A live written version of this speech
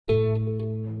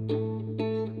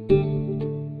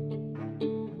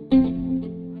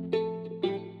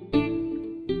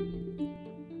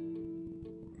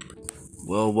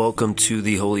Well, welcome to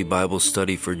the Holy Bible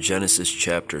Study for Genesis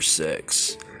chapter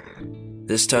 6.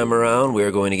 This time around, we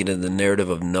are going to get into the narrative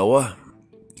of Noah.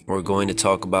 We're going to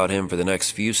talk about him for the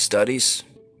next few studies,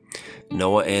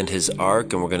 Noah and his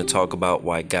ark, and we're going to talk about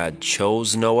why God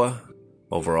chose Noah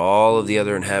over all of the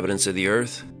other inhabitants of the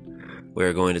earth.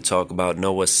 We're going to talk about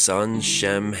Noah's sons,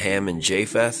 Shem, Ham, and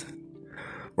Japheth.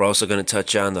 We're also going to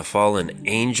touch on the fallen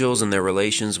angels and their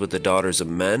relations with the daughters of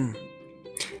men,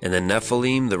 and the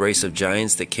Nephilim, the race of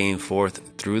giants that came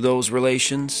forth through those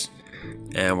relations.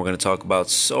 And we're going to talk about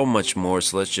so much more,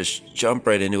 so let's just jump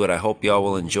right into it. I hope y'all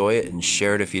will enjoy it and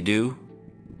share it if you do.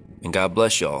 And God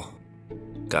bless y'all.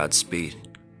 Godspeed.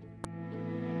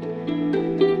 I'm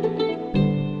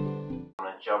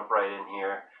going to jump right in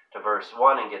here to verse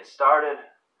 1 and get started.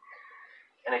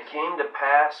 And it came to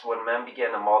pass when men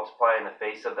began to multiply in the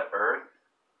face of the earth,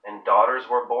 and daughters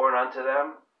were born unto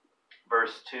them.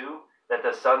 Verse 2, that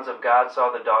the sons of God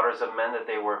saw the daughters of men that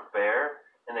they were fair,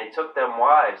 and they took them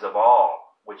wives of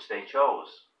all which they chose.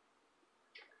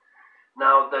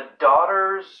 Now the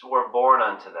daughters were born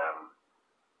unto them.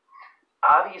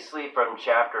 Obviously, from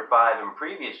chapter 5 and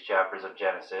previous chapters of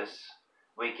Genesis,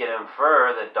 we can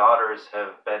infer that daughters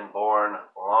have been born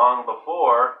long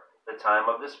before the time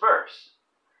of this verse.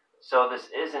 So this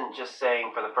isn't just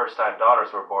saying for the first time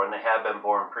daughters were born, they have been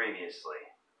born previously.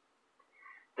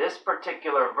 This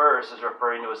particular verse is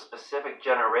referring to a specific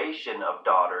generation of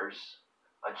daughters,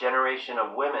 a generation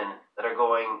of women that are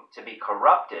going to be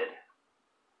corrupted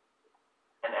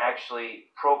and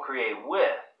actually procreate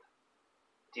with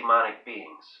demonic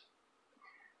beings.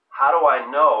 How do I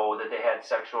know that they had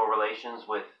sexual relations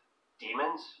with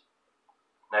demons?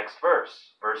 Next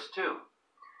verse, verse 2.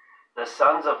 The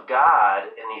sons of God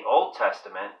in the Old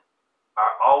Testament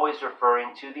are always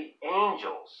referring to the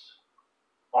angels,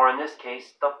 or in this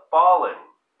case, the fallen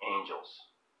angels.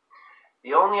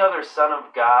 The only other son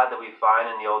of God that we find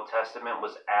in the Old Testament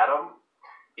was Adam,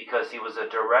 because he was a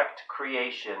direct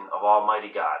creation of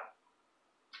Almighty God.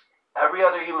 Every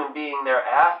other human being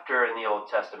thereafter in the Old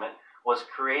Testament was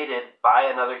created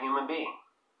by another human being.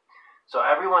 So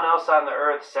everyone else on the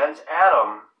earth since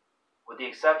Adam, with the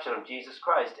exception of Jesus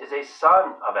Christ, is a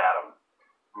son of Adam,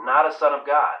 not a son of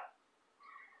God.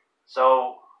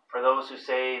 So for those who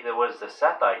say there was the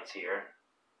Sethites here,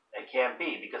 it can't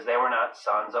be, because they were not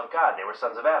sons of God. They were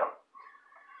sons of Adam.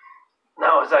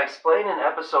 Now, as I explained in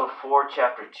episode 4,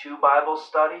 chapter 2 Bible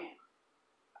study,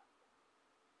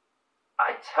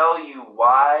 I tell you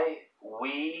why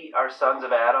we are sons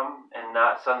of Adam and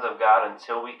not sons of God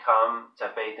until we come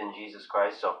to faith in Jesus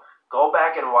Christ. So go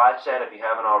back and watch that if you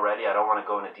haven't already. I don't want to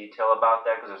go into detail about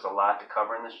that because there's a lot to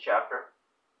cover in this chapter.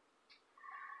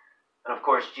 And of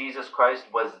course, Jesus Christ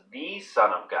was the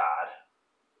Son of God.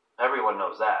 Everyone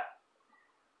knows that.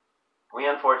 We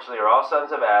unfortunately are all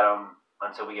sons of Adam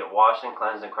until we get washed and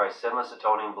cleansed in Christ's sinless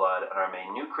atoning blood and are made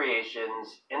new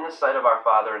creations in the sight of our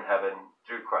Father in heaven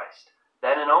through Christ.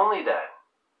 Then and only then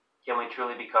can we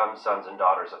truly become sons and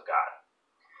daughters of God.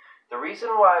 The reason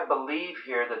why I believe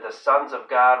here that the sons of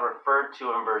God referred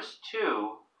to in verse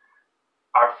 2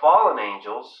 are fallen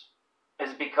angels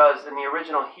is because in the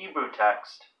original Hebrew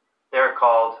text, they're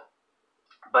called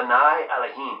B'nai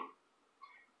Elohim.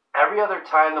 Every other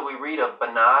time that we read of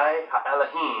B'nai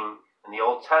Elohim in the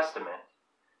Old Testament,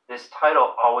 this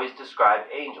title always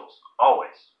described angels,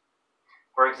 always.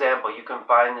 For example, you can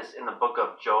find this in the book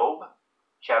of Job,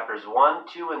 chapters 1,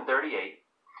 2, and 38,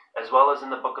 as well as in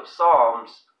the book of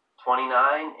Psalms 29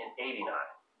 and 89.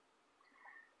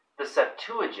 The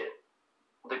Septuagint,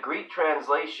 the Greek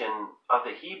translation of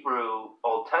the Hebrew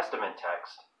Old Testament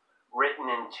text, written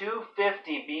in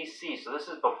 250 BC, so this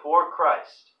is before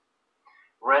Christ,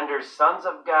 renders sons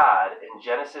of God in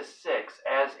Genesis 6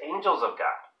 as angels of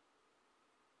God.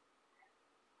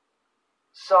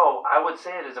 So I would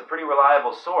say it is a pretty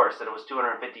reliable source that it was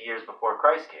 250 years before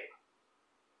Christ came.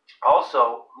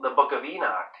 Also, the book of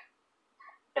Enoch,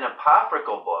 an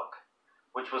apocryphal book,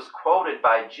 which was quoted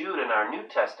by Jude in our New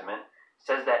Testament,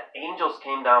 says that angels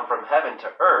came down from heaven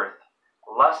to earth,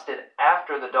 lusted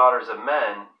after the daughters of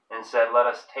men, and said, let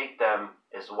us take them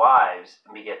as wives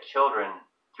and beget children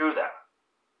through them.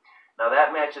 Now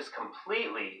that matches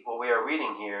completely what we are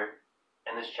reading here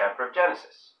in this chapter of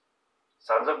Genesis.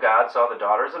 Sons of God saw the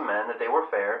daughters of men that they were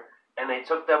fair, and they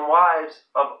took them wives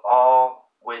of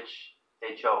all which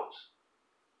they chose.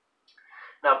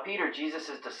 Now Peter,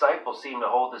 Jesus' disciple, seemed to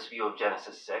hold this view of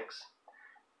Genesis 6,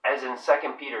 as in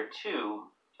 2 Peter 2,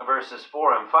 verses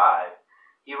 4 and 5,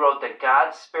 he wrote that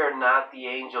God spared not the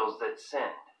angels that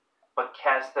sinned, but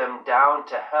cast them down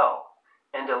to hell,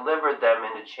 and delivered them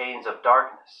into chains of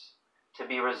darkness, to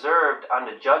be reserved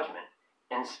unto judgment,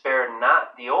 and spared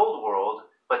not the old world,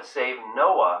 but saved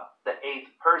Noah, the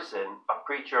eighth person, a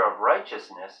preacher of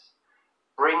righteousness,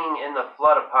 bringing in the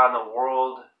flood upon the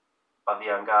world of the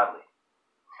ungodly.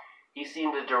 He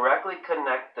seemed to directly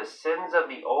connect the sins of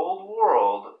the old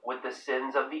world with the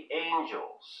sins of the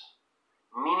angels,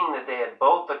 meaning that they had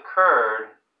both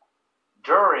occurred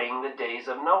during the days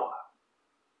of Noah.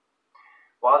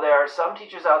 While there are some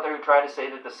teachers out there who try to say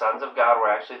that the sons of God were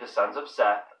actually the sons of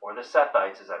Seth, or the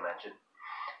Sethites as I mentioned,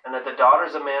 and that the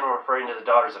daughters of man were referring to the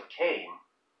daughters of Cain,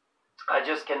 I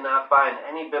just cannot find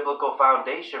any biblical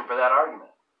foundation for that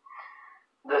argument.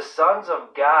 The sons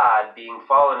of God being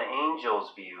fallen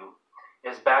angels view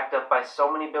is backed up by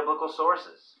so many biblical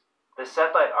sources. The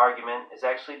Sethite argument is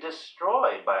actually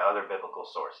destroyed by other biblical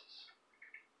sources.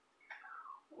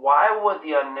 Why would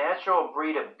the unnatural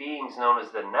breed of beings known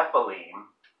as the Nephilim,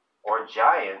 or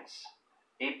giants,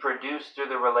 be produced through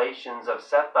the relations of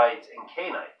Sethites and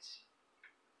Cainites?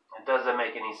 It doesn't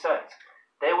make any sense.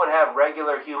 They would have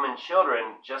regular human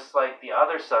children just like the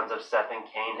other sons of Seth and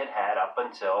Cain had had up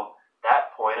until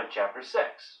that point of chapter 6.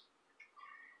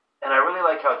 And I really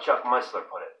like how Chuck Missler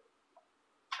put it.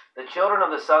 The children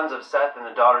of the sons of Seth and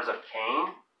the daughters of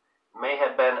Cain may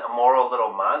have been immoral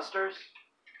little monsters,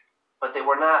 but they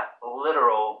were not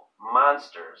literal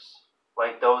monsters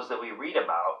like those that we read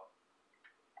about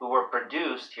who were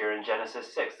produced here in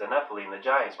Genesis 6, the Nephilim, the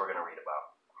giants we're going to read about.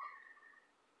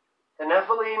 The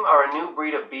Nephilim are a new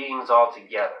breed of beings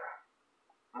altogether.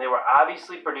 They were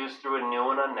obviously produced through a new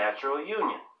and unnatural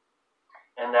union,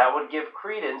 and that would give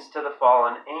credence to the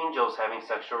fallen angels having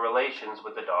sexual relations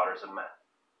with the daughters of men.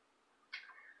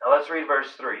 Now let's read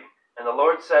verse 3. And the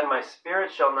Lord said, My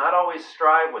spirit shall not always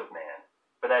strive with man,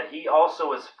 for that he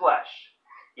also is flesh,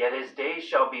 yet his days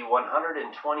shall be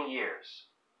 120 years.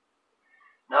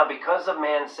 Now because of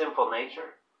man's sinful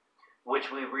nature,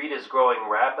 which we read is growing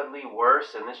rapidly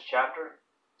worse in this chapter,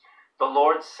 the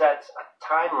Lord sets a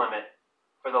time limit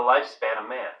for the lifespan of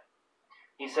man.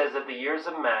 He says that the years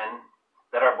of men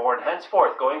that are born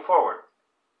henceforth, going forward,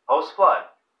 post-flood,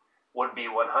 would be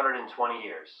 120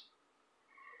 years.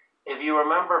 If you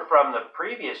remember from the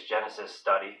previous Genesis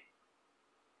study,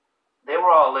 they were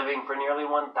all living for nearly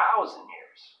 1,000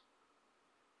 years.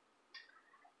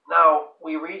 Now,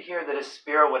 we read here that his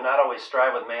spirit would not always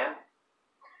strive with man.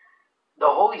 The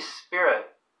Holy Spirit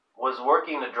was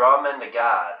working to draw men to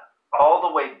God all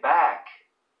the way back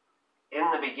in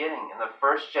the beginning, in the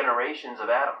first generations of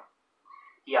Adam.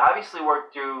 He obviously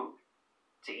worked through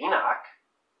to Enoch,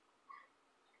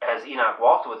 as Enoch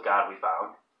walked with God, we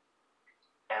found,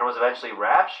 and was eventually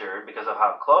raptured because of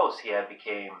how close he had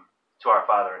became to our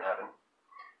Father in heaven.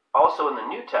 Also in the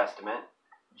New Testament,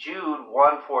 Jude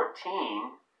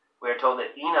 1:14, we are told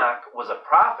that Enoch was a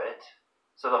prophet,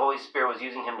 so the Holy Spirit was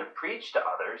using him to preach to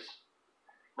others.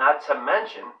 Not to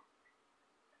mention,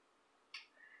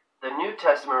 the New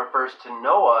Testament refers to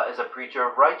Noah as a preacher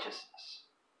of righteousness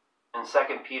in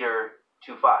 2 Peter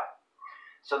 2:5.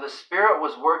 So the Spirit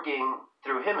was working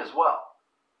through him as well.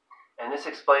 And this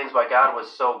explains why God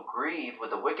was so grieved with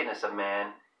the wickedness of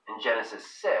man in Genesis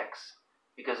 6,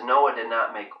 because Noah did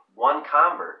not make one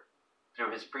convert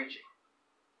through his preaching.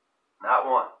 Not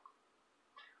one.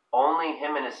 Only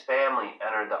him and his family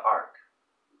entered the ark.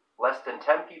 Less than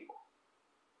 10 people.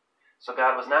 So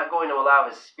God was not going to allow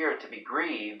his spirit to be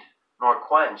grieved, nor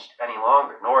quenched any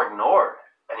longer, nor ignored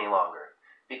any longer,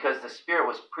 because the Spirit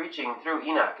was preaching through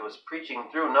Enoch. It was preaching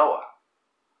through Noah.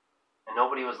 And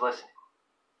nobody was listening.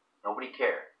 Nobody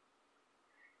cared.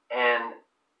 And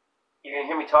you're going to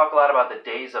hear me talk a lot about the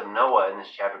days of Noah in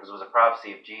this chapter, because it was a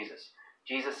prophecy of Jesus.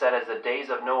 Jesus said, as the days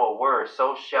of Noah were,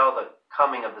 so shall the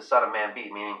coming of the Son of Man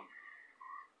be. Meaning,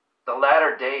 the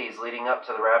latter days leading up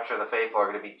to the rapture of the faithful are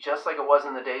going to be just like it was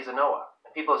in the days of Noah.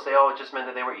 And people say, oh, it just meant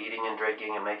that they were eating and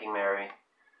drinking and making merry.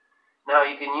 Now,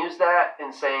 you can use that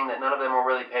in saying that none of them were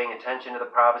really paying attention to the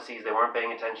prophecies. They weren't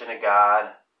paying attention to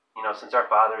God. You know, since our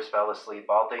fathers fell asleep,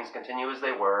 all things continue as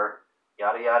they were,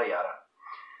 yada, yada, yada.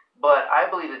 But I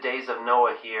believe the days of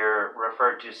Noah here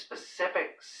refer to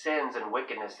specific sins and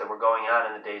wickedness that were going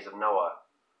on in the days of Noah,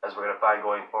 as we're going to find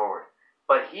going forward.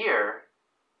 But here,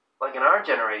 like in our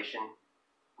generation,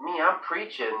 I'm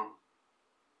preaching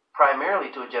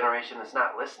primarily to a generation that's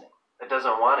not listening, that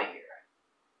doesn't want to hear.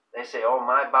 They say, oh,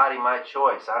 my body, my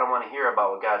choice. I don't want to hear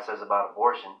about what God says about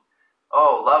abortion.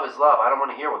 Oh, love is love. I don't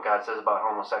want to hear what God says about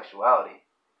homosexuality.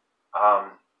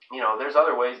 There's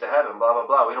other ways to heaven, blah, blah,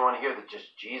 blah. We don't want to hear that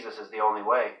just Jesus is the only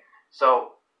way.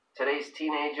 So today's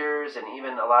teenagers and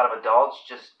even a lot of adults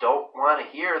just don't want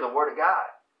to hear the Word of God.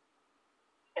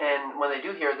 And when they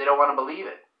do hear it, they don't want to believe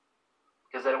it,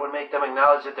 because then it would make them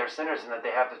acknowledge that they're sinners and that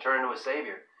they have to turn to a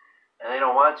Savior. And they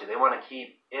don't want to. They want to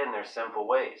keep in their sinful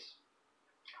ways.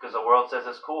 Because the world says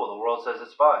it's cool. The world says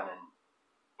it's fun. And,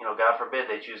 God forbid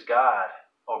they choose God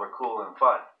over cool and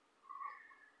fun.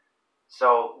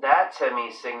 So that to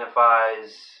me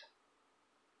signifies,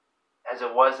 as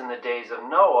it was in the days of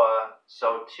Noah,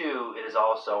 so too it is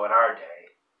also in our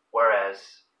day. Whereas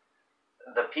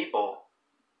the people,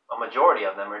 a majority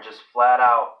of them, are just flat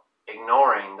out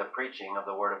ignoring the preaching of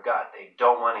the Word of God. They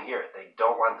don't want to hear it. They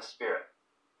don't want the Spirit.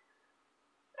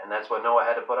 And that's what Noah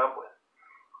had to put up with.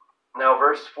 Now,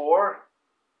 verse 4,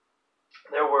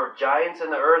 there were giants in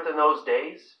the earth in those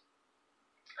days,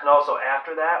 and also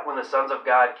after that, when the sons of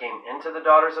God came into the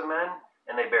daughters of men,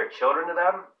 and they bare children to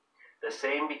them, the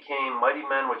same became mighty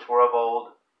men which were of old,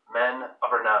 men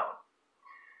of renown.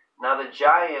 Now the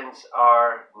giants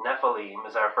are Nephilim,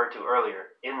 as I referred to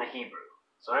earlier, in the Hebrew.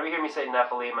 So whenever you hear me say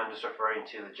Nephilim, I'm just referring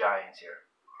to the giants here.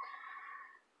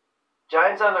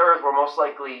 Giants on the earth were most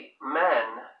likely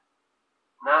men,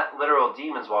 not literal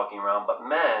demons walking around, but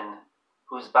men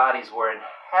whose bodies were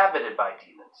inhabited by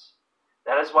demons.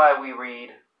 That is why we read,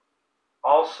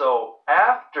 also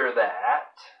after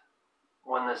that,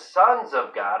 when the sons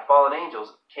of God, fallen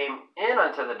angels, came in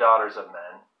unto the daughters of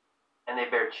men, and they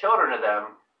bare children to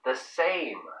them, the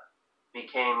same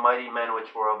became mighty men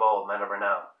which were of old, men of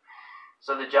renown.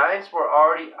 So the giants were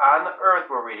already on the earth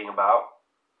we're reading about,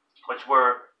 which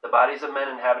were the bodies of men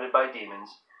inhabited by demons,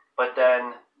 but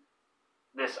then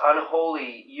this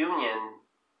unholy union,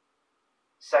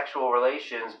 sexual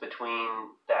relations between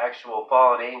the actual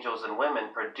fallen angels and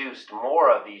women produced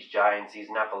more of these giants, these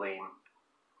Nephilim,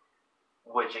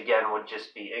 which again would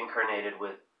just be incarnated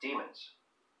with demons.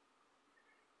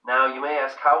 Now you may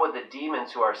ask, how would the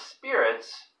demons who are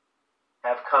spirits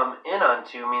have come in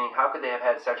unto, meaning how could they have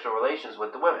had sexual relations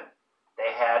with the women?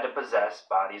 They had to possess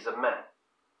bodies of men.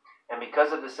 And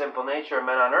because of the sinful nature of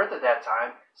men on earth at that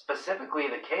time, specifically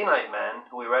the Canaanite men,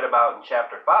 who we read about in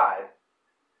chapter 5,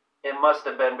 it must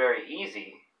have been very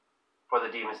easy for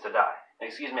the demons to die.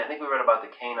 Excuse me, I think we read about the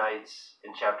Canaanites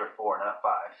in chapter 4, not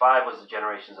 5. 5 was the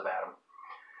generations of Adam.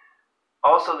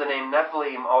 Also, the name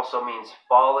Nephilim also means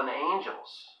fallen angels,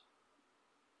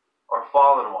 or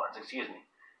fallen ones, excuse me.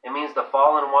 It means the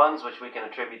fallen ones, which we can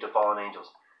attribute to fallen angels.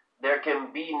 There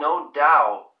can be no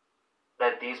doubt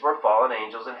that these were fallen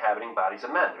angels inhabiting bodies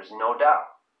of men. There's no doubt.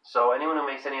 So anyone who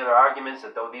makes any other arguments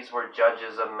that though these were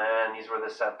judges of men, these were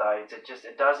the Sethites,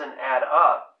 it doesn't add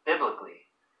up biblically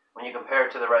when you compare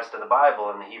it to the rest of the Bible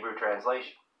in the Hebrew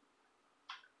translation.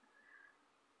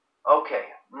 Okay,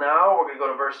 now we're going to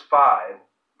go to verse 5.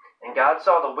 And God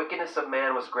saw the wickedness of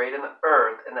man was great in the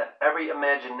earth, and that every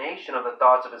imagination of the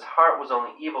thoughts of his heart was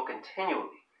only evil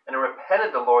continually. And it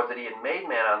repented the Lord that he had made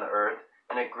man on the earth,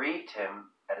 and it grieved him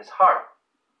at his heart.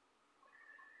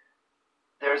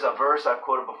 There's a verse I've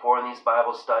quoted before in these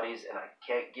Bible studies, and I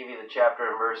can't give you the chapter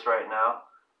and verse right now,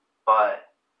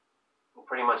 but we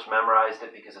pretty much memorized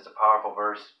it because it's a powerful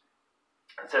verse.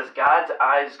 It says, God's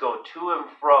eyes go to and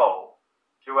fro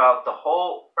throughout the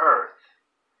whole earth,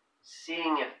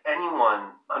 seeing if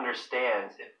anyone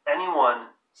understands, if anyone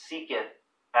seeketh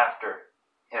after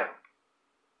him.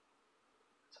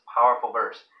 It's a powerful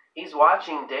verse. He's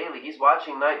watching daily. He's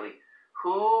watching nightly.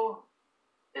 Who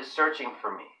is searching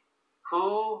for me?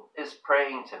 Who is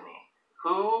praying to me?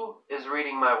 Who is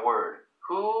reading my word?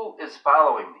 Who is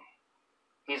following me?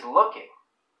 He's looking.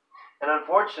 And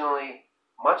unfortunately,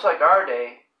 much like our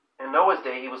day, in Noah's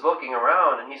day, he was looking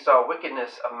around and he saw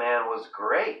wickedness of man was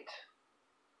great.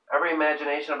 Every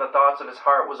imagination of the thoughts of his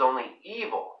heart was only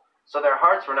evil. So their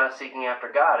hearts were not seeking after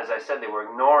God. As I said, they were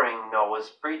ignoring Noah's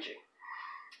preaching.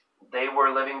 They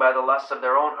were living by the lusts of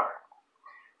their own heart.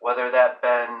 Whether that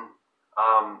been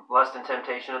lust and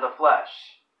temptation of the flesh,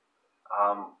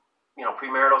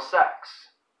 premarital sex,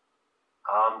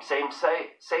 same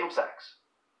sex,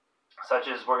 such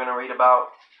as we're going to read about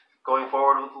going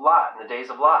forward with Lot in the days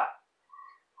of Lot,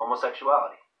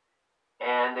 homosexuality.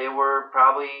 And they were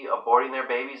probably aborting their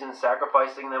babies and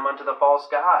sacrificing them unto the false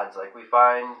gods, like we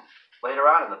find later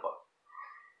on in the book.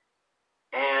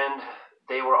 And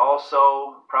they were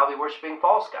also probably worshiping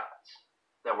false gods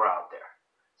that were out there.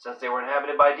 Since they were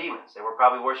inhabited by demons, they were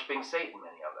probably worshiping Satan,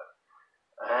 many of them.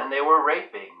 And they were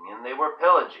raping, and they were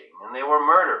pillaging, and they were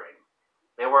murdering.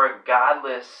 They were a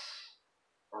godless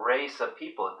race of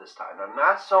people at this time. Now,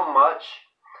 not so much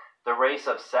the race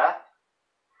of Seth,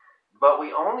 but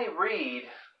we only read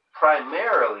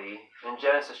primarily in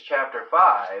Genesis chapter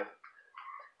 5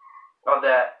 of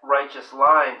that righteous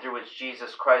line through which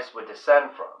Jesus Christ would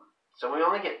descend from. So we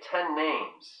only get 10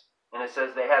 names. And it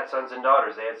says they had sons and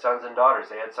daughters, they had sons and daughters,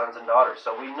 they had sons and daughters.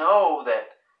 So we know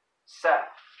that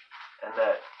Seth and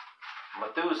that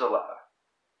Methuselah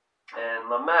and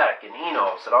Lamech and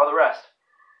Enos and all the rest,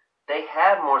 they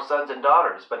had more sons and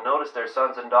daughters, but notice their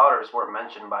sons and daughters weren't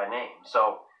mentioned by name.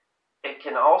 So it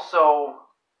can also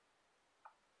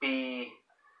be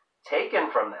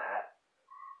taken from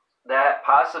that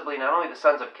possibly not only the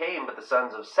sons of Cain, but the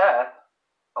sons of Seth,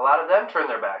 a lot of them turned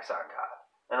their backs on God.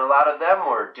 And a lot of them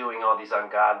were doing all these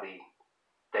ungodly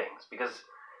things. Because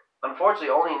unfortunately,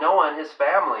 only Noah and his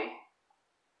family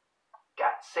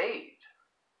got saved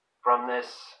from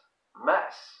this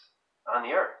mess on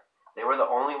the earth. They were the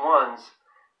only ones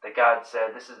that God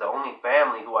said, this is the only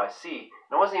family who I see.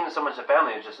 And it wasn't even so much the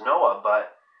family, it was just Noah,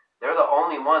 but they're the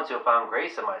only ones who have found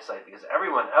grace in my sight, because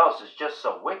everyone else is just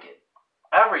so wicked.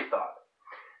 Every thought.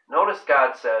 Notice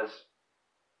God says,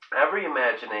 every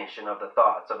imagination of the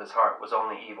thoughts of his heart was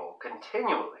only evil,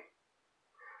 continually.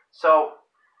 So,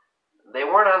 they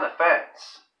weren't on the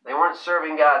fence. They weren't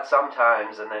serving God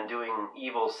sometimes and then doing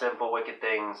evil, sinful, wicked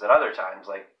things at other times,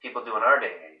 like people do in our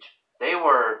day and age. They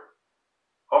were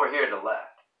over here to the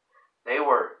left. They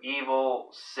were evil,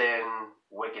 sin,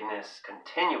 wickedness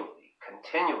continually.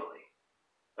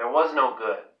 There was no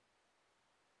good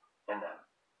in them.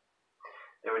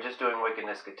 They were just doing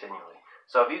wickedness continually.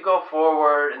 So if you go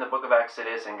forward in the book of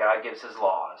Exodus and God gives his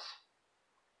laws,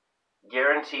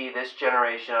 guarantee this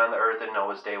generation on the earth in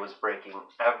Noah's day was breaking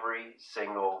every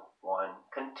single one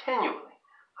continually.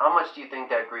 How much do you think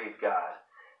that grieved God?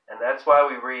 And that's why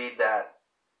we read that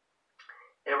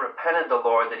it repented the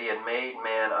Lord that he had made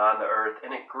man on the earth,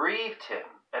 and it grieved him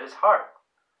at his heart.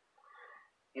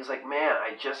 He's like, man,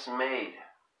 I just made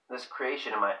this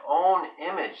creation in my own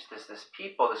image, this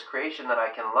people, this creation that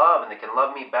I can love, and they can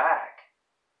love me back.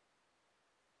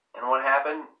 And what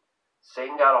happened?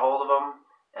 Satan got a hold of them,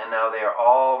 and now they are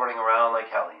all running around like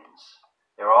hellions.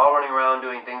 They're all running around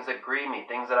doing things that grieve me,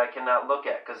 things that I cannot look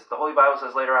at. Because the Holy Bible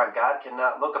says later on, God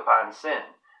cannot look upon sin.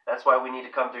 That's why we need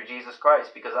to come through Jesus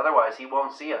Christ, because otherwise he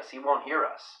won't see us, he won't hear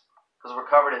us, because we're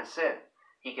covered in sin.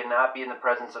 He cannot be in the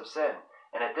presence of sin.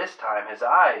 And at this time, his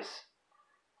eyes,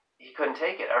 he couldn't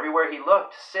take it. Everywhere he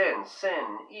looked, sin,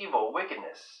 evil,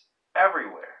 wickedness,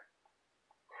 everywhere.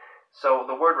 So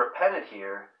the word repented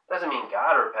here doesn't mean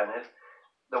God repented.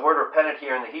 The word repented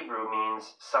here in the Hebrew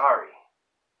means sorry.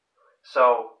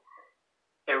 So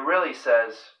it really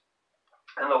says,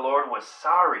 and the Lord was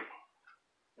sorry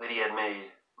that he had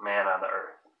made man on the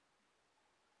earth.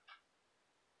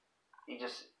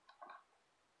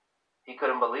 He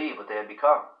couldn't believe what they had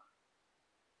become.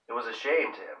 It was a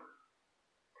shame to him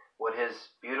what his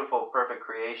beautiful, perfect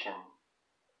creation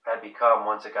had become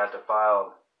once it got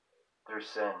defiled through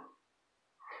sin.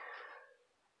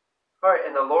 Alright,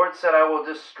 and the Lord said, I will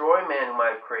destroy man whom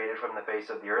I have created from the face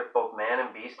of the earth, both man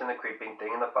and beast and the creeping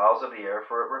thing and the fowls of the air,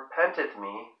 for it repenteth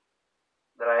me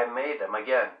that I have made them.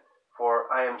 Again,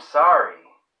 for I am sorry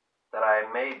that I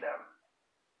have made them.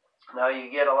 Now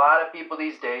you get a lot of people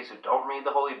these days who don't read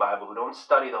the Holy Bible, who don't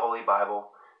study the Holy Bible,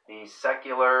 these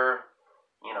secular,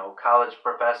 college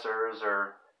professors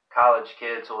or college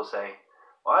kids who will say,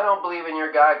 well, I don't believe in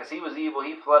your God because he was evil,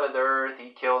 he flooded the earth, he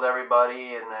killed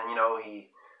everybody, and then, he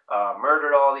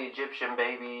murdered all the Egyptian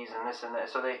babies and this and that.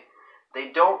 So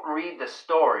they don't read the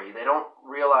story. They don't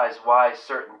realize why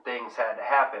certain things had to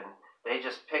happen. They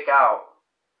just pick out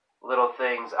little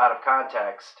things out of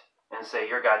context and say,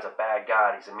 your God's a bad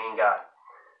God, he's a mean God.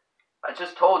 I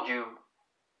just told you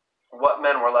what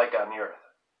men were like on the earth.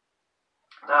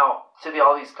 Now, to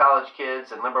all these college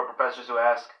kids and liberal professors who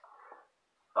ask,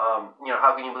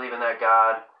 how can you believe in that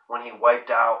God when he wiped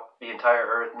out the entire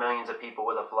earth, millions of people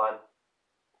with a flood?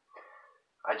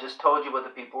 I just told you what the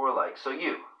people were like. So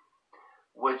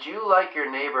would you like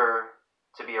your neighbor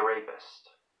to be a rapist?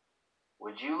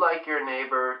 Would you like your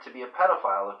neighbor to be a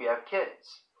pedophile if you have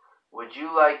kids? Would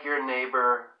you like your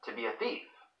neighbor to be a thief?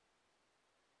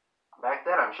 Back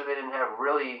then, I'm sure they didn't have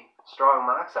really strong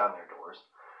locks on their doors.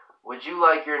 Would you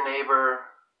like your neighbor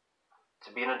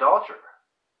to be an adulterer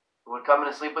who would come in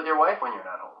and sleep with your wife when you're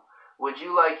not home? Would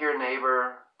you like your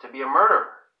neighbor to be a murderer?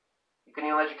 You couldn't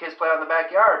even let your kids play out in the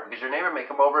backyard because your neighbor may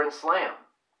come over and slam.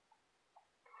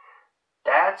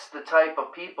 That's the type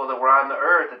of people that were on the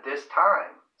earth at this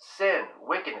time. Sin,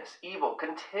 wickedness, evil,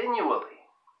 continually.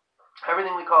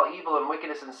 Everything we call evil and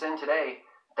wickedness and sin today,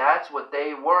 that's what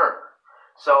they were.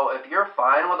 So if you're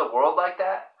fine with a world like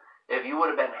that, if you would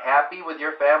have been happy with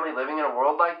your family living in a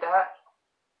world like that,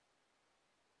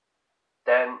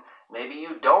 then maybe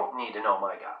you don't need to know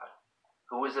my God,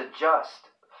 who is a just,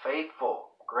 faithful,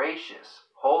 gracious,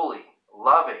 holy,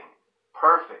 loving,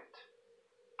 perfect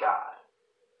God,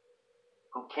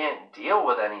 who can't deal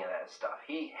with any of that stuff.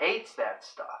 He hates that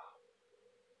stuff.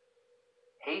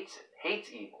 Hates it. Hates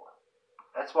evil.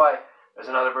 That's why there's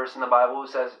another verse in the Bible who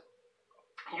says,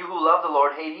 you who love the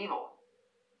Lord hate evil.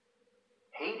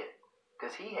 hate it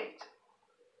because he hates it.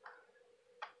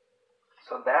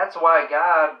 So that's why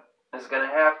God is going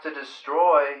to have to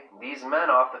destroy these men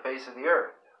off the face of the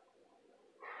earth.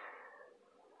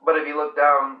 But if you look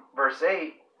down verse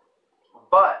 8,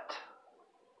 but,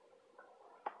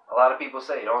 a lot of people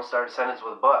say don't start a sentence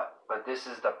with but this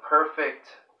is the perfect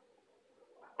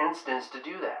instance to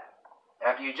do that.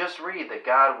 After you just read that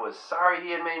God was sorry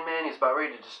he had made man, he's about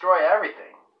ready to destroy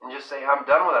everything, and just say, I'm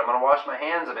done with it, I'm going to wash my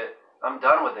hands of it, I'm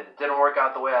done with it, it didn't work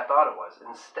out the way I thought it was.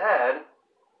 Instead,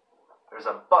 there's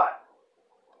a but.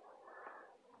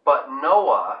 But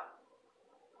Noah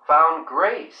found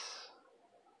grace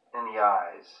in the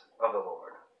eyes of the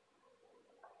Lord.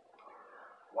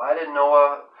 Why did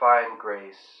Noah find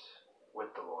grace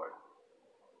with the Lord?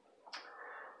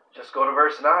 Just go to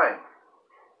verse 9.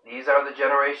 These are the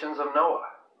generations of Noah.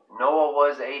 Noah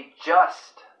was a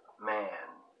just man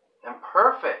and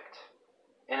perfect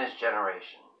in his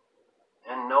generation.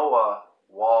 And Noah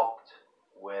walked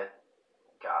with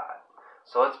God.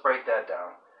 So let's break that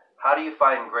down. How do you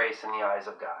find grace in the eyes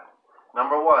of God?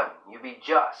 Number one, you be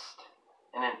just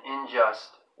in an unjust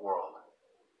world.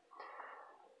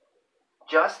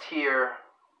 Just here,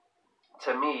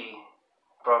 to me,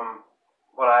 from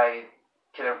what I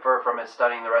can infer from it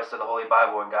studying the rest of the Holy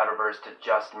Bible, and God refers to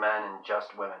just men and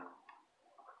just women.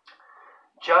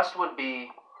 Just would be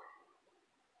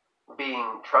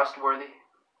being trustworthy,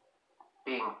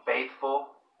 being faithful,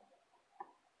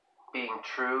 being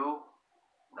true,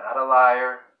 not a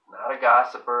liar, not a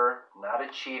gossiper, not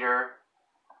a cheater,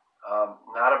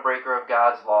 not a breaker of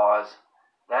God's laws.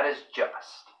 That is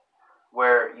just,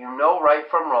 where you know right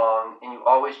from wrong and you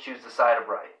always choose the side of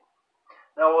right.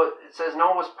 Now, it says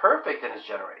Noah was perfect in his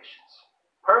generations.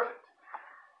 Perfect.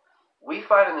 We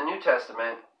find in the New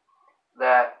Testament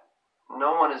that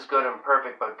no one is good and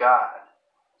perfect but God.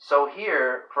 So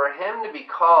here, for him to be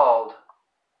called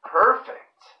perfect,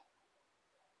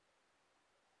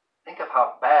 think of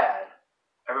how bad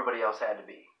everybody else had to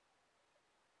be.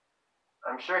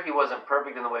 I'm sure he wasn't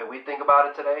perfect in the way we think about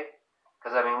it today.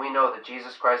 Because, we know that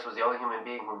Jesus Christ was the only human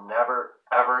being who never,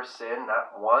 ever sinned,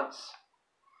 not once.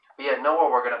 But yet Noah,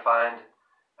 we're going to find,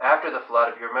 after the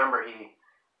flood, if you remember,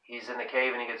 he's in the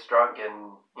cave and he gets drunk,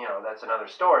 and, that's another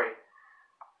story.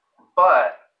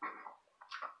 But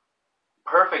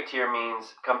perfect here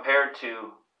means, compared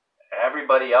to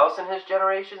everybody else in his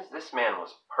generations, this man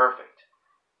was perfect.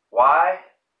 Why?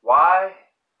 Why?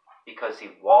 Because he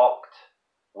walked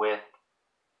with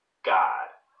God.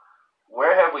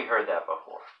 Where have we heard that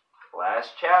before?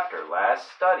 Last chapter,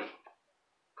 last study.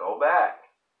 Go back.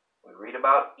 We read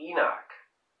about Enoch,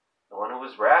 the one who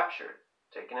was raptured,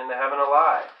 taken into heaven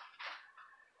alive.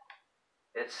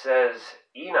 It says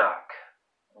Enoch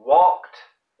walked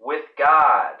with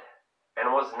God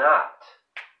and was not,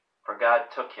 for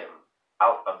God took him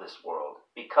out of this world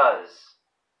because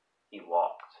he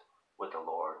walked with the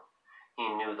Lord. He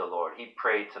knew the Lord. He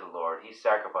prayed to the Lord. He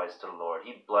sacrificed to the Lord.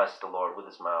 He blessed the Lord with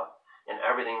his mouth. In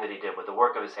everything that he did, with the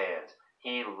work of his hands,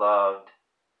 he loved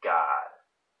God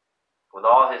with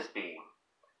all his being.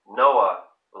 Noah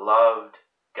loved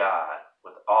God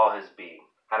with all his being,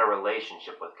 had a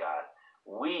relationship with God.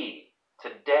 We,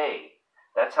 today,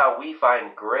 that's how we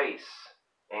find grace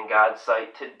in God's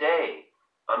sight today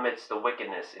amidst the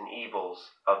wickedness and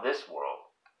evils of this world,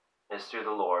 is through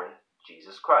the Lord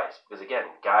Jesus Christ. Because again,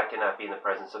 God cannot be in the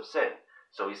presence of sin.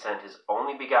 So he sent his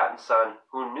only begotten Son,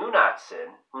 who knew not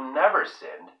sin, who never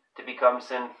sinned, to become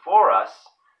sin for us,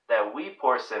 that we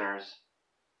poor sinners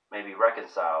may be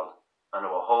reconciled unto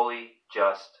a holy,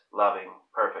 just, loving,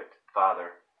 perfect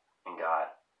Father and God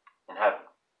in heaven.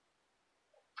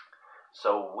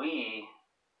 So we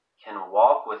can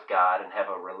walk with God and have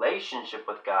a relationship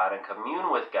with God and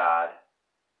commune with God,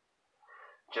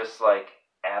 just like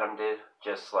Adam did,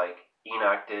 just like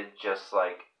Enoch did, just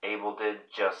like Abel did,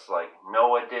 just like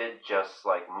Noah did, just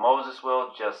like Moses will,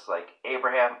 just like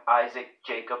Abraham, Isaac,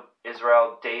 Jacob,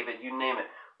 Israel, David, you name it.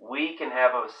 We can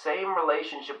have a same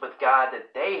relationship with God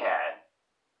that they had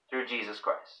through Jesus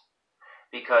Christ.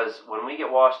 Because when we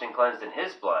get washed and cleansed in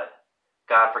his blood,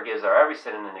 God forgives our every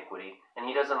sin and iniquity, and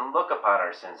he doesn't look upon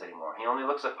our sins anymore. He only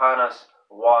looks upon us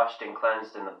washed and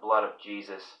cleansed in the blood of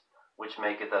Jesus, which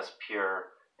maketh us pure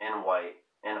and white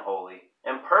and holy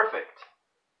and perfect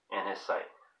in his sight.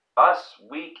 Us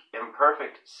weak,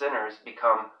 imperfect sinners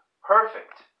become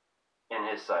perfect in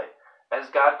his sight, as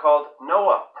God called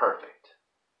Noah perfect.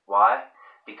 Why?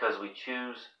 Because we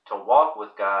choose to walk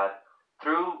with God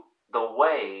through the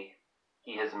way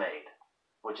he has made,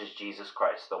 which is Jesus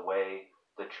Christ, the way,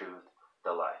 the truth,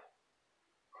 the life.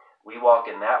 We walk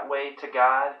in that way to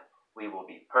God, we will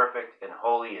be perfect and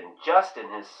holy and just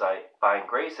in his sight, find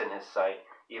grace in his sight,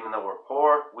 even though we're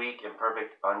poor, weak,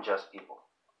 imperfect, unjust people.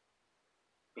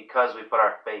 Because we put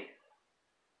our faith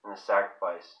in the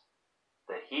sacrifice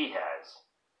that he has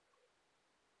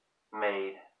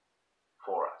made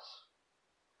for us.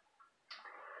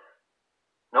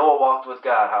 Noah walked with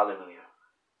God, hallelujah.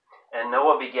 And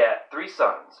Noah begat 3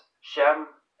 sons, Shem,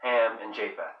 Ham, and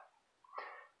Japheth.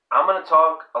 I'm going to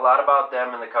talk a lot about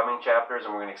them in the coming chapters,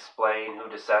 and we're going to explain who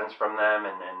descends from them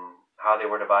and how they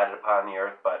were divided upon the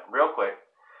earth. But real quick,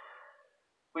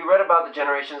 we read about the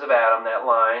generations of Adam, that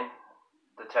line.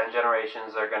 The 10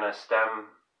 generations are going to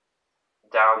stem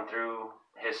down through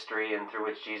history and through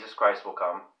which Jesus Christ will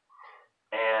come.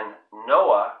 And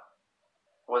Noah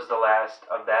was the last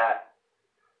of that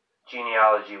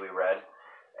genealogy we read.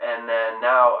 And then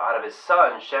now out of his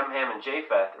sons, Shem, Ham, and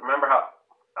Japheth, remember how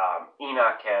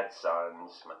Enoch had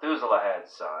sons, Methuselah had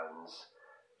sons,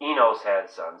 Enos had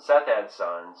sons, Seth had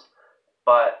sons,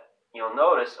 but you'll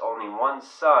notice only one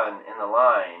son in the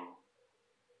line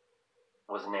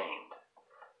was named.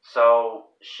 So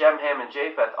Shem, Ham, and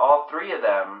Japheth, all 3 of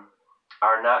them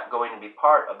are not going to be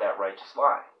part of that righteous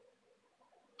line.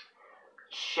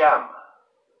 Shem,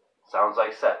 sounds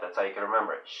like Seth, that's how you can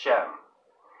remember it. Shem,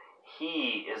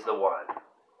 he is the one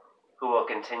who will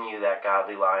continue that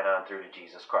godly line on through to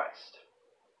Jesus Christ.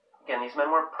 Again, these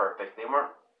men weren't perfect. They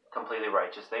weren't completely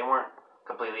righteous. They weren't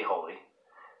completely holy.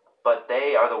 But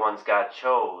they are the ones God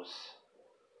chose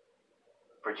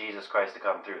for Jesus Christ to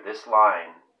come through, this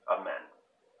line of men.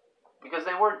 Because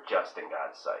they were just in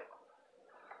God's sight.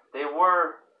 They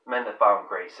were men that found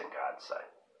grace in God's sight.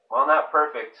 While not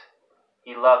perfect,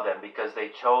 he loved them because they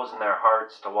chose in their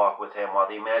hearts to walk with him, while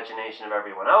the imagination of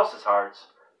everyone else's hearts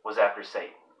was after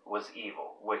Satan, was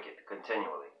evil, wicked,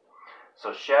 continually.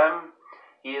 So Shem,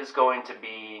 he is going to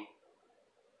be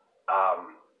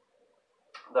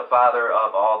the father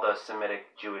of all the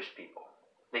Semitic Jewish people,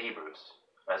 the Hebrews,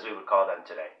 as we would call them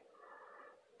today.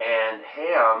 And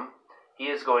Ham, he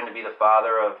is going to be the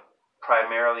father of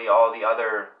primarily all the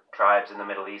other tribes in the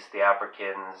Middle East, the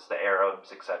Africans, the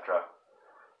Arabs, etc.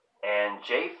 And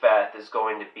Japheth is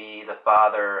going to be the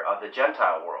father of the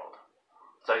Gentile world.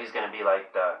 So he's going to be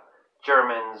like the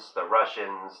Germans, the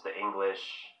Russians, the English,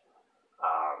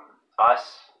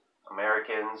 us,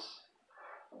 Americans.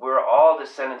 We're all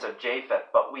descendants of Japheth,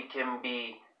 but we can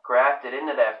be grafted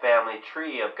into that family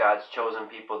tree of God's chosen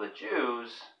people, the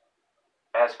Jews,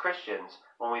 as Christians,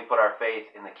 when we put our faith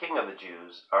in the King of the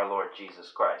Jews, our Lord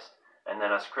Jesus Christ. And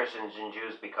then us Christians and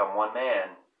Jews become one man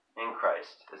in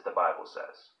Christ, as the Bible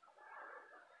says.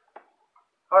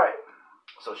 Alright,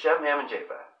 so Shem, Ham, and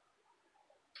Japheth.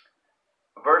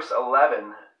 Verse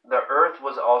 11, the earth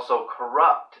was also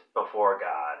corrupt before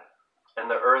God, and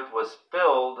the earth was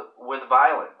filled with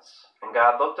violence. And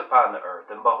God looked upon the earth,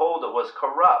 and behold, it was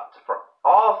corrupt, for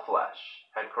all flesh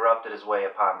had corrupted his way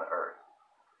upon the earth.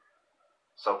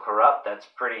 So corrupt, that's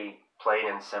pretty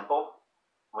plain and simple.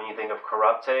 When you think of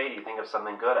corrupte, do you think of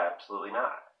something good? Absolutely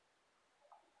not.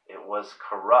 It was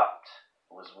corrupt.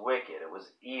 It was wicked. It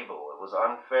was evil. It was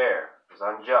unfair. It was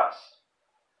unjust.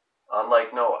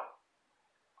 Unlike Noah.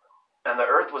 And the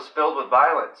earth was filled with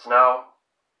violence. Now,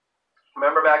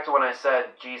 remember back to when I said,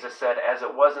 Jesus said, as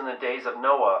it was in the days of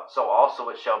Noah, so also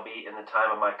it shall be in the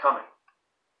time of my coming.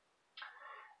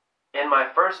 In my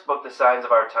first book, The Signs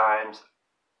of Our Times,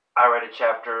 I read a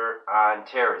chapter on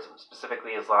terrorism,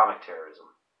 specifically Islamic terrorism.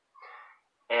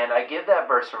 And I give that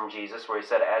verse from Jesus where he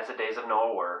said, as the days of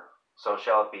Noah were, so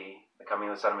shall it be the coming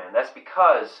of the Son of Man. That's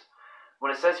because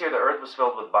when it says here the earth was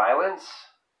filled with violence,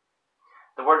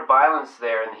 the word violence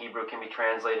there in the Hebrew can be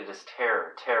translated as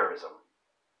terror, terrorism.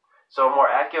 So a more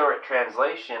accurate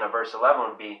translation of verse 11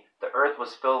 would be, the earth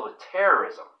was filled with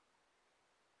terrorism.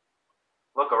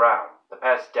 Look around. The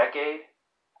past decade,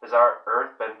 has our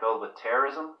earth been filled with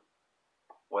terrorism?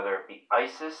 Whether it be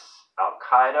ISIS,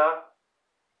 Al-Qaeda,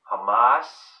 Hamas,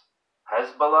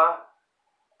 Hezbollah,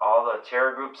 all the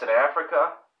terror groups in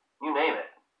Africa, you name it.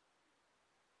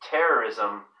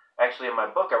 Terrorism, actually in my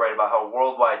book I write about how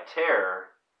worldwide terror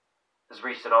has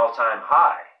reached an all-time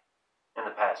high in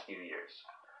the past few years.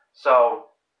 So,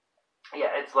 yeah,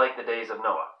 it's like the days of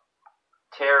Noah.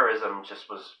 Terrorism just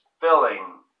was filling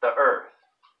the earth.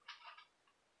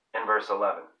 In verse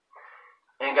 11.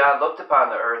 And God looked upon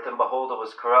the earth, and behold, it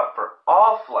was corrupt, for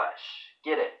all flesh,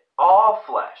 get it, all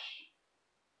flesh,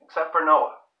 except for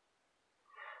Noah.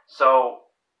 So,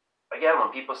 again,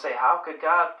 when people say, how could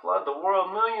God flood the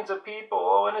world, millions of people,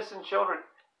 oh, innocent children,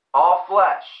 all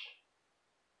flesh.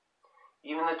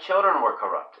 Even the children were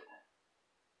corrupted.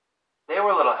 They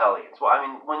were little hellions. Well, I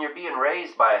mean, when you're being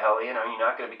raised by a hellion, are you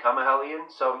not going to become a hellion?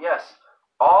 So, yes,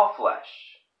 all flesh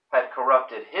had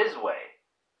corrupted his way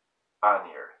on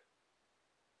the earth.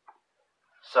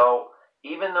 So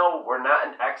even though we're not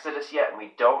in Exodus yet and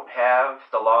we don't have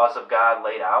the laws of God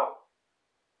laid out,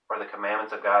 or the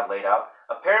commandments of God laid out,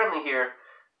 apparently here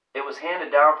it was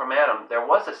handed down from Adam. There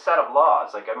was a set of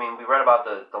laws. We read about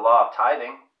the law of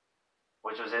tithing,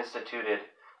 which was instituted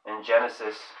in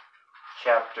Genesis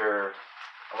chapter,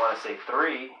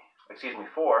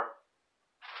 4.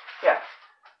 Yeah,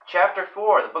 chapter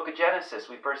 4, the book of Genesis,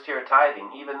 we first hear of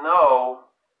tithing, even though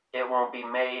it won't be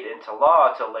made into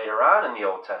law till later on in the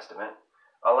Old Testament.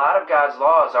 A lot of God's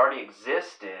laws already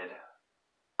existed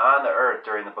on the earth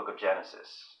during the book of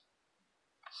Genesis.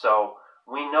 So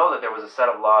we know that there was a set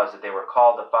of laws that they were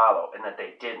called to follow and that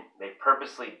they didn't. They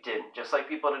purposely didn't, just like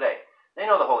people today. They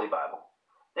know the Holy Bible.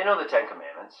 They know the Ten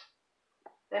Commandments.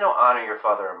 They know honor your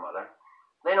father and mother.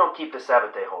 They know keep the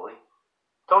Sabbath day holy.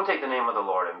 Don't take the name of the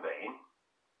Lord in vain.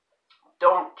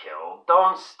 Don't kill.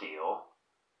 Don't steal.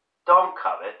 Don't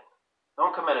covet.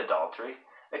 Don't commit adultery,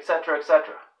 etc.,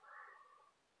 etc.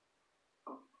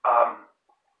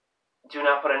 Do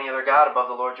not put any other God above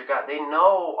the Lord your God. They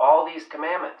know all these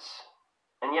commandments.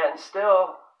 And yet and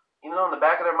still, even though in the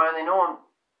back of their mind they know them,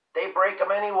 they break them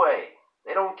anyway.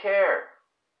 They don't care.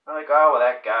 They're like, oh, well,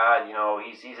 that God,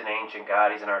 he's an ancient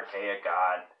God. He's an archaic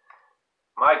God.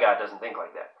 My God doesn't think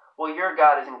like that. Well, your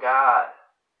God isn't God.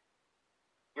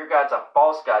 Your God's a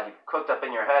false God you've cooked up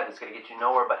in your head that's going to get you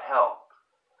nowhere but hell.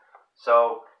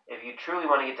 So if you truly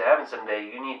want to get to heaven someday,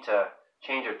 you need to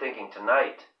change your thinking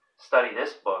tonight. Study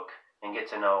this book and get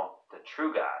to know the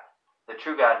true God. The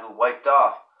true God who wiped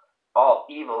off all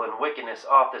evil and wickedness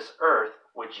off this earth,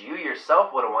 which you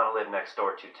yourself wouldn't want to live next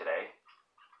door to today.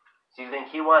 So you think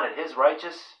he wanted his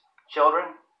righteous children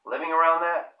living around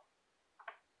that?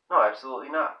 No, absolutely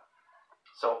not.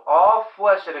 So all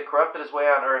flesh that had corrupted his way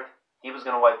on earth, he was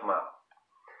going to wipe them out.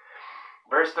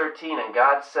 Verse 13, and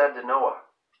God said to Noah,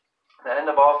 the end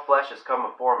of all flesh has come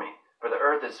before me, for the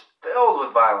earth is filled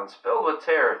with violence, filled with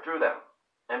terror through them.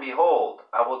 And behold,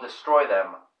 I will destroy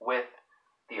them with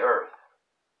the earth.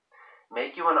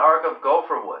 Make you an ark of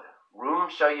gopher wood. Room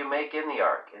shall you make in the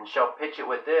ark, and shall pitch it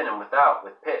within and without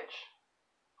with pitch.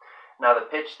 Now the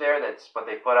pitch there, that's what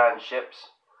they put on ships,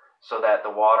 so that the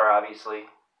water obviously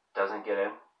doesn't get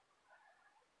in.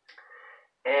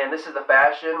 And this is the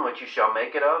fashion which you shall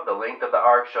make it of. The length of the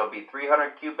ark shall be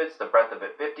 300 cubits, the breadth of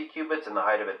it 50 cubits, and the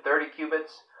height of it 30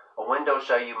 cubits. A window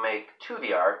shall you make to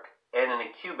the ark, and in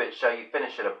a cubit shall you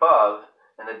finish it above,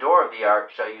 and the door of the ark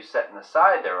shall you set in the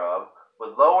side thereof.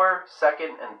 With lower,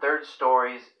 second, and third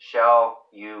stories shall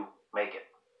you make it.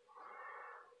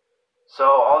 So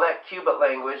all that cubit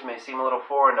language may seem a little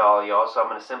foreign to all y'all, so I'm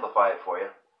going to simplify it for you.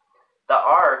 The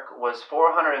ark was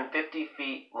 450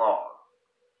 feet long,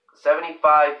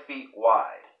 75 feet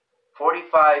wide,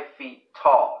 45 feet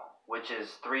tall, which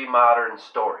is 3 modern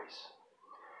stories.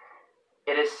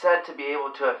 It is said to be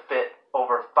able to have fit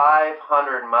over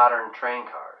 500 modern train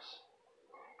cars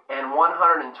and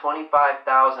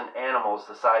 125,000 animals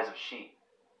the size of sheep.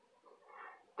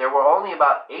 There were only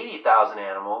about 80,000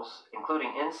 animals,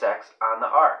 including insects, on the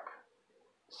ark.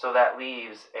 So that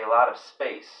leaves a lot of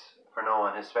space for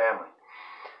Noah and his family.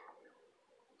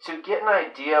 To get an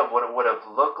idea of what it would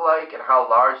have looked like and how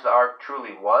large the ark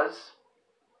truly was,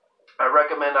 I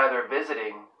recommend either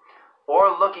visiting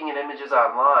or looking at images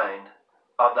online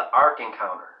of the Ark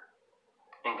Encounter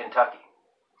in Kentucky.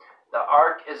 The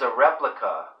ark is a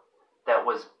replica that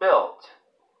was built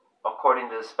according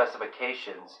to the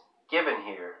specifications given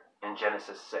here in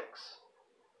Genesis 6.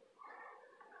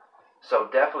 So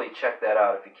definitely check that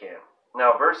out if you can.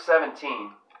 Now verse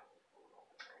 17,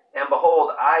 and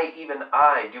behold, I, even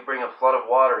I, do bring a flood of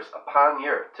waters upon the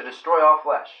earth to destroy all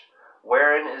flesh,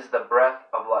 wherein is the breath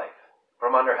of life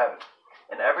from under heaven,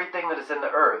 and everything that is in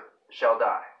the earth shall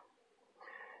die.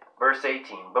 Verse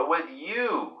 18, but with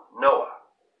you, Noah,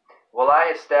 will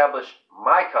I establish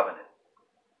my covenant,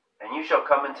 and you shall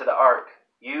come into the ark,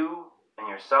 you and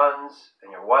your sons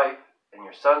and your wife and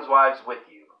your sons' wives with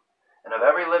you. And of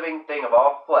every living thing of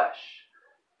all flesh,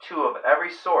 2 of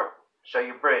every sort shall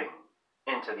you bring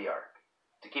into the ark,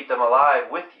 to keep them alive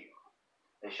with you.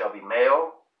 They shall be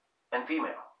male and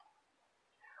female.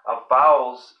 Of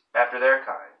fowls after their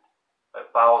kind,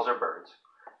 fowls or birds,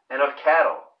 and of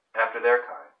cattle after their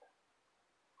kind.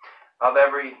 Of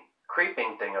every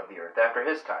creeping thing of the earth after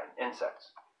his kind, insects.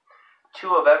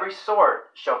 2 of every sort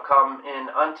shall come in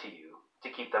unto you to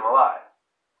keep them alive.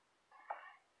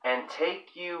 And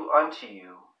take you unto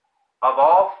you of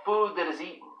all food that is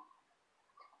eaten,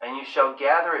 and you shall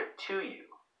gather it to you,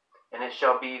 and it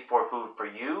shall be for food for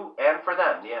you and for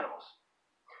them, the animals.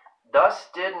 Thus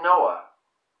did Noah,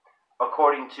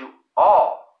 according to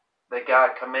all that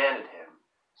God commanded him,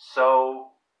 so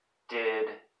did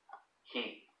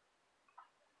he.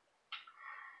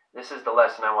 This is the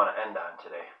lesson I want to end on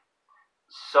today.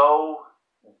 So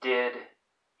did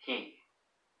he.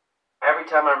 Every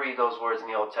time I read those words in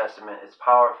the Old Testament, it's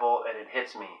powerful and it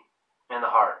hits me in the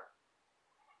heart.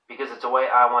 Because it's a way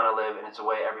I want to live, and it's a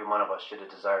way every one of us should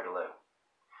desire to live.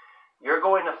 You're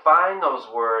going to find those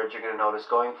words, you're going to notice,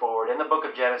 going forward in the book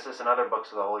of Genesis and other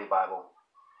books of the Holy Bible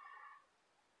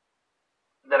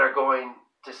that are going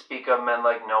to speak of men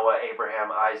like Noah,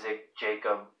 Abraham, Isaac,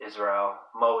 Jacob, Israel,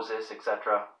 Moses,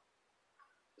 etc.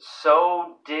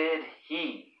 So did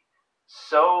he.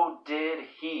 So did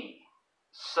he.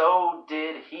 So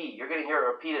did he. You're going to hear it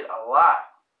repeated a lot.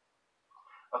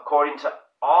 According to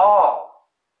all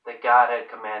that God had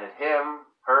commanded him,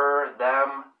 her,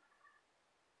 them,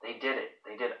 they did it.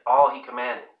 They did all he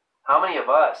commanded. How many of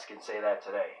us can say that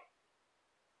today?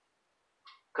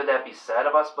 Could that be said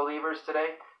of us believers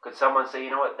today? Could someone say,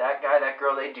 you know what, that guy, that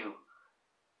girl, they do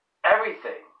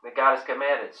everything that God has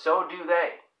commanded. So do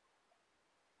they.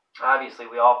 Obviously,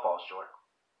 we all fall short.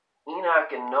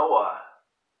 Enoch and Noah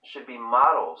should be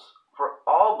models for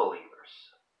all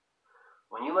believers.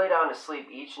 When you lay down to sleep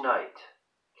each night,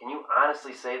 can you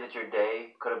honestly say that your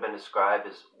day could have been described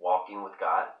as walking with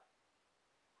God?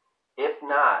 If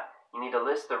not, you need to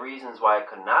list the reasons why it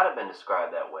could not have been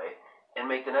described that way and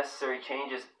make the necessary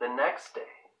changes the next day.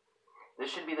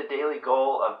 This should be the daily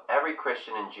goal of every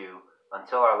Christian and Jew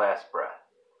until our last breath,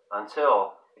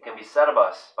 until it can be said of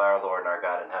us by our Lord and our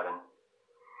God in heaven,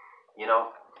 you know,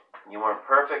 you weren't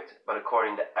perfect, but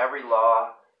according to every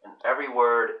law and every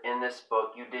word in this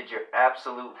book, you did your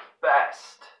absolute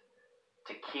best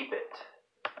to keep it.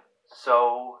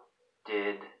 So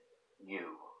did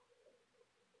you.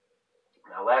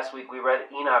 Now, last week we read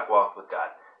Enoch walked with God.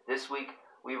 This week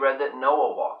we read that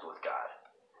Noah walked with God.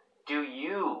 Do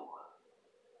you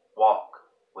walk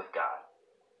with God?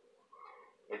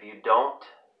 If you don't,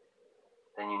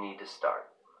 then you need to start.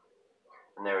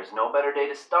 And there is no better day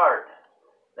to start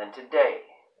than today,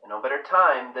 and no better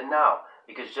time than now.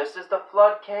 Because just as the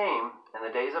flood came in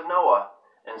the days of Noah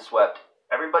and swept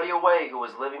everybody away who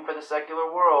was living for the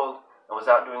secular world and was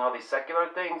out doing all these secular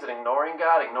things and ignoring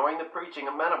God, ignoring the preaching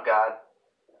of men of God,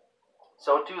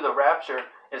 so too the rapture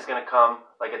is going to come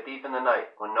like a thief in the night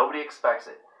when nobody expects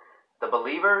it. The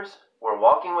believers who are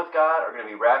walking with God are going to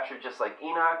be raptured just like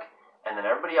Enoch, and then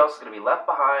everybody else is going to be left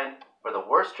behind for the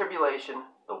worst tribulation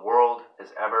the world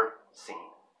has ever seen.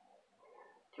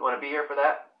 Do you want to be here for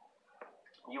that?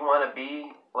 You want to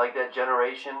be like that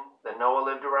generation that Noah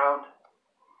lived around,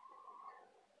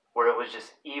 where it was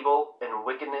just evil and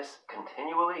wickedness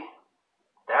continually?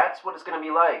 That's what it's going to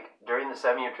be like during the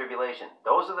 7-year tribulation.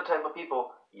 Those are the type of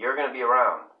people you're going to be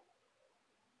around.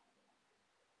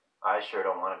 I sure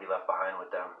don't want to be left behind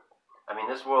with them. I mean,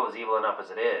 this world is evil enough as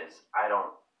it is. I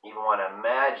don't even want to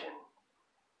imagine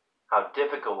how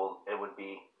difficult it would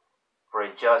be for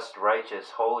a just,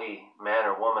 righteous, holy man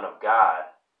or woman of God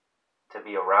to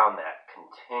be around that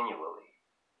continually.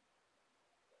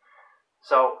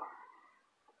 So,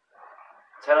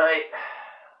 tonight,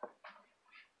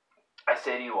 I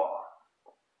say to you all,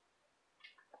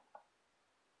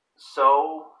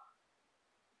 so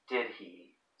did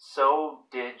he, so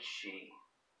did she,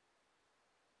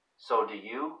 so do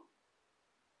you.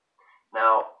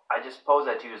 Now, I just pose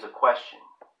that to you as a question.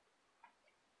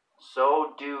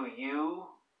 So do you,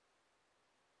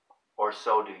 or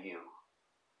so do you,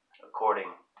 according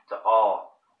to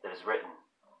all that is written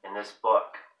in this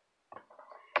book.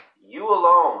 You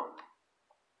alone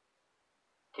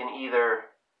can either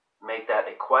make that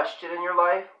a question in your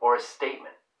life or a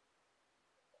statement.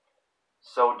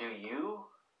 So do you,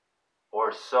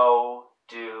 or so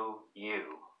do you.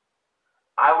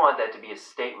 I want that to be a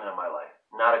statement of my life,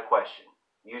 not a question.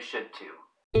 You should too.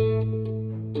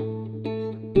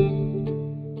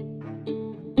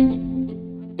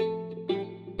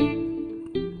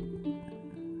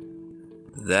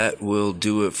 That will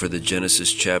do it for the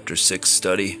Genesis chapter 6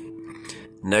 study.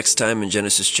 Next time in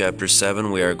Genesis chapter 7,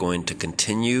 we are going to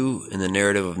continue in the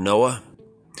narrative of Noah.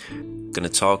 Going to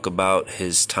talk about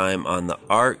his time on the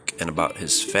ark and about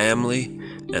his family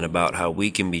and about how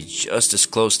we can be just as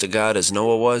close to God as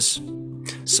Noah was.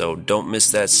 So don't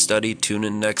miss that study. Tune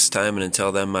in next time, and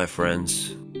until then, my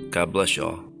friends, God bless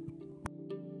y'all.